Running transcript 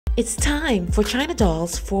It's time for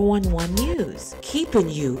ChynaDoll's 411 News, keeping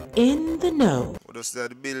you in the know. What is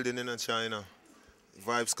that building in China?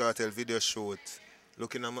 Vybz Kartel video shoot.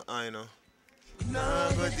 Looking at my eye now. Nah,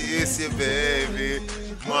 but this you, baby.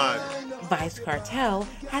 Man. Vybz Kartel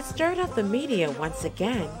has stirred up the media once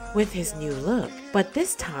again with his new look. But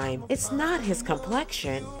this time, it's not his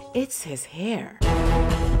complexion, it's his hair.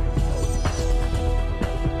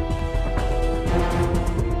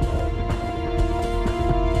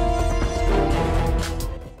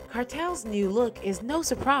 Kartel's new look is no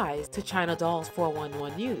surprise to ChynaDoll's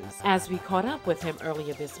 411 News, as we caught up with him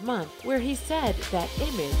earlier this month, where he said that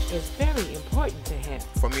image is very important to him.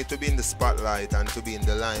 For me to be in the spotlight and to be in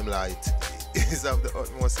the limelight is of the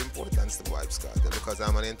utmost importance to Vybz Kartel, because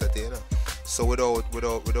I'm an entertainer. So without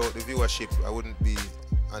the viewership, I wouldn't be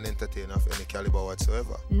an entertainer of any caliber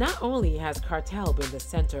whatsoever. Not only has Kartel been the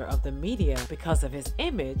center of the media because of his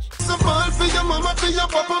image,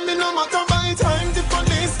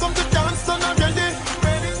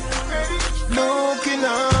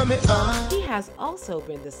 he has also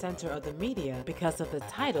been the center of the media because of the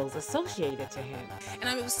titles associated to him. And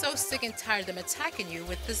I was so sick and tired of them attacking you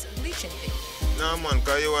with this bleaching thing. Nah man,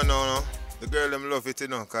 cause you know, the girl them love it, you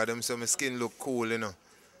know, cause them say my skin look cool, you know.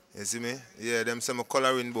 You see me? Yeah, them say my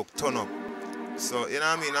coloring book turn up. So, you know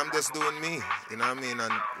what I mean? I'm just doing me. You know what I mean?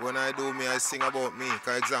 And when I do me, I sing about me.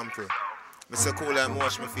 For example, I say cool and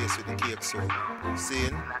wash my face with the cake soap. See?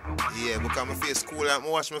 Yeah, because my face cool and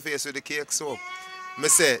wash my face with the cake soap. I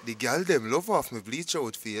say, the girl them love off my bleach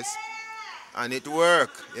out face. And it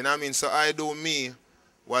work. You know what I mean? So I do me,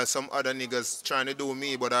 while some other niggas trying to do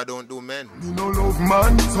me, but I don't do men. You no love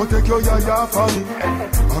man, so take your yaya for me.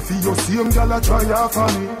 I feel your same girl a try for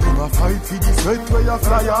me. You a fight for the sweat where you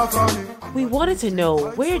fly for me. We wanted to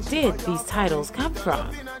know, where did these titles come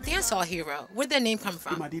from? Dancehall Hero, where'd their name come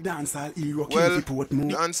from? The Dancehall Hero. Well,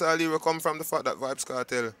 Dancehall Hero come from the fact that Vybz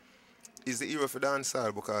Kartel is the hero for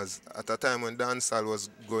dancehall, because at a time when dancehall was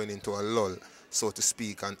going into a lull, so to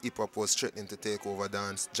speak, and hip-hop was threatening to take over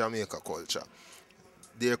Jamaica culture.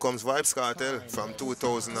 There comes Vybz Kartel from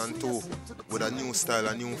 2002 with a new style,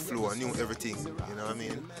 a new flow, a new everything, you know what I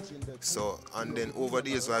mean? So, and then over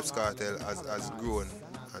the years Vybz Kartel has grown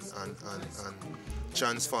and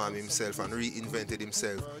transformed himself and reinvented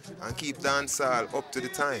himself and keep dancehall up to the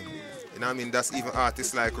time. You know what I mean? That's even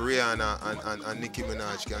artists like Rihanna and Nicki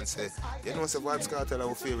Minaj can say, you know, so Vybz Kartel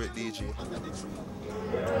our favorite DJ.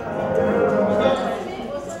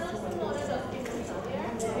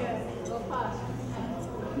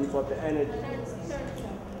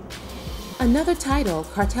 Another title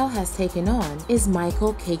Kartel has taken on is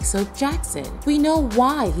Michael Cake Soap Jackson. We know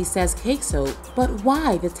why he says cake soap, but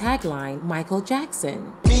why the tagline Michael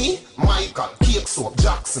Jackson? Me, Michael Cake Soap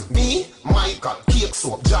Jackson. Me, Michael Cake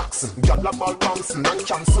Soap Jackson. Because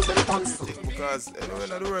anywhere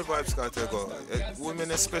the world Vybz Kartel go,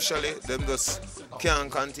 women especially, them just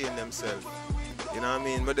can't contain themselves. You know what I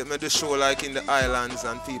mean? But they show like in the islands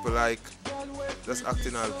and people like just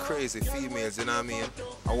acting all crazy, females, you know what I mean?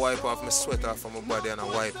 I wipe off my sweat off from my body and I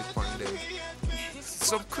wipe it on them.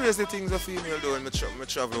 Some crazy things a female do when I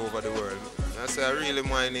travel over the world. I say I really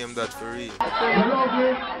might name that for real. You love me?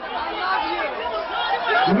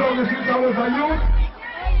 You love me since I was a youth?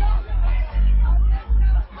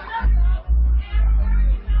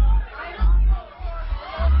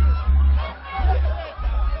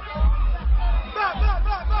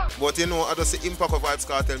 But you know, I just the impact of Vybz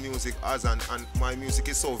Kartel music as and my music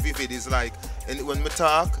is so vivid. It's like, and when we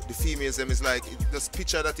talk, the females them is like, just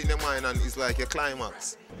picture that in your mind and it's like a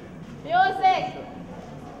climax. Music!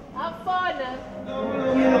 Have fun!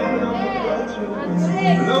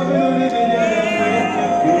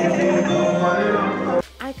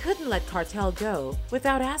 I couldn't let Kartel go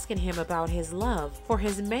without asking him about his love for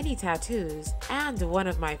his many tattoos and one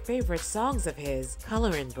of my favorite songs of his,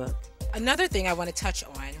 Coloring Book. Another thing I want to touch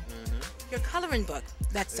on, your Coloring Book,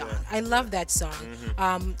 that song. Yeah. I love that song.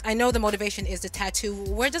 I know the motivation is the tattoo.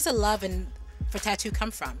 Where does the love for tattoo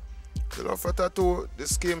come from? The love for tattoo,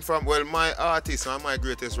 this came from, well, my artist and my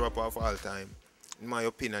greatest rapper of all time, in my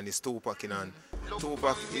opinion, is Tupac. And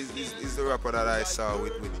Tupac is the rapper that I saw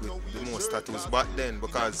with the most tattoos back then,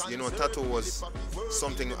 because, you know, tattoo was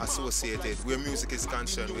something associated where music is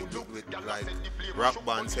concerned with like rock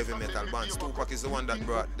bands, heavy metal bands. Tupac is the one that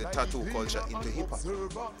brought the tattoo culture into hip-hop. You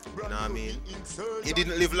know what I mean? He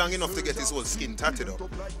didn't live long enough to get his whole skin tatted up,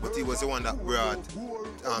 but he was the one that brought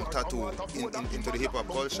tattoo into the hip-hop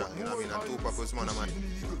culture. You know what I mean? And Tupac was one of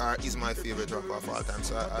is my favorite rapper of all time.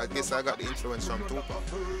 So I guess I got the influence from Tupac.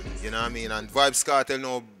 You know what I mean? And Vybz Kartel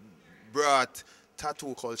now brought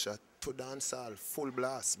tattoo culture to dancehall, full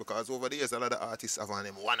blast. Because over the years, a lot of artists have on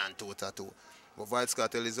them 1 and 2 tattoo. But Vybz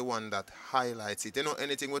Kartel is the one that highlights it. You know,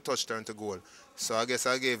 anything we touch turn to gold. So I guess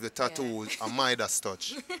I gave the tattoo a Midas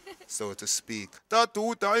touch, so to speak.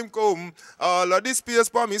 Tattoo time come. All of this space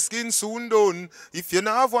for me skin soon done. If you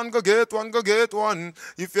not have one, go get one, go get one.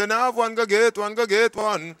 If you not have one, go get one, go get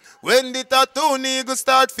one. When the tattoo nigga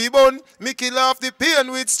start fi bun, me kill off the pain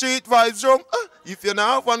with street vibes drum. If you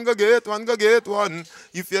not have one, go get one, go get one.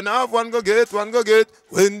 If you not have one, go get one, go get.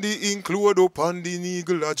 When the ink load up and the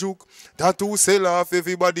needle a juke, tattoo sell off,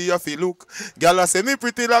 everybody a fi look. Gala say me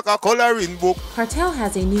pretty like a coloring book. Kartel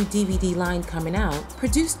has a new DVD line coming out,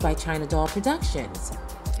 produced by ChynaDoll Productions.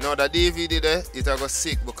 Now the DVD there, it a go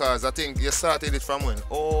sick because I think you started it from when?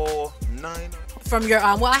 09? From your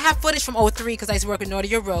well, I have footage from 03 because I used to work with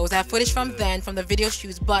Nordia Rose. I have footage from then, from the video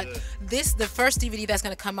shoots. But the first DVD that's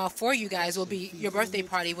gonna come out for you guys will be your birthday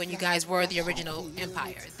party when you guys were the original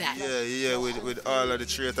Empire. Yeah, with all of the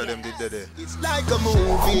three of them did there. It's like a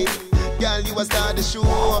movie. Girl, you a star the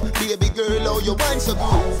show. Baby girl, oh, you wine so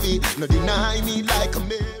groovy. No deny me like a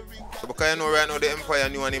Mary. So because you know right now the Empire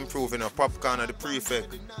new and improving, Popcorn are the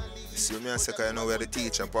prefect. See me and say, you know we're the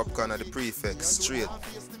teacher, Popcorn are the prefect, straight.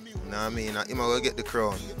 You know what I mean? Him will get the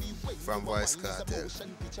crown from Vybz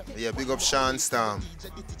Kartel. Yeah, big up Sean Storm,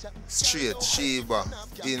 Straight, Sheba,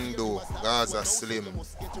 Indo, Gaza Slim,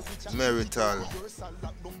 Merital,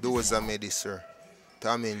 those are Medicine,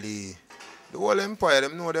 Tommy Lee. The whole Empire,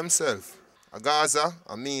 them know themselves. Gaza,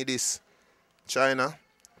 I mean this. Chyna,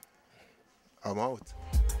 I'm out.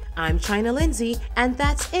 I'm Chyna Lindsay, and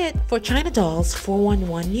that's it for ChynaDoll's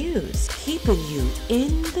 411 News, keeping you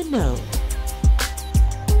in the know.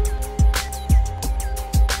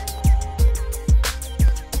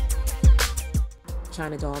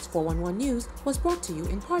 ChynaDoll's 411 News was brought to you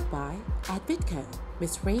in part by At Bitco,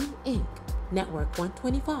 Miss Rain Inc., Network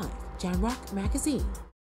 125, Jamrock Magazine,